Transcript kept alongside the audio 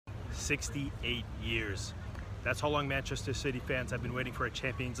68 years. That's how long Manchester City fans have been waiting for a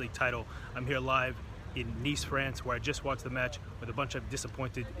Champions League title. I'm here live in Nice, France, where I just watched the match with a bunch of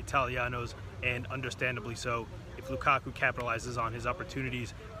disappointed Italianos, and understandably so. If Lukaku capitalizes on his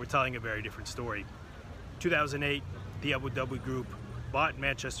opportunities, we're telling a very different story. 2008, the Abu Dhabi Group bought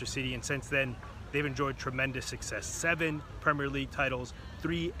Manchester City, and since then, they've enjoyed tremendous success. 7 Premier League titles,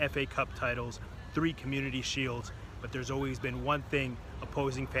 3 FA Cup titles, 3 Community Shields, but there's always been one thing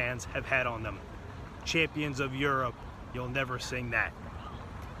opposing fans have had on them. Champions of Europe, you'll never sing that.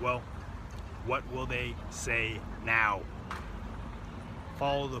 Well, what will they say now?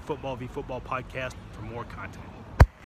 Follow the Football v Football podcast for more content.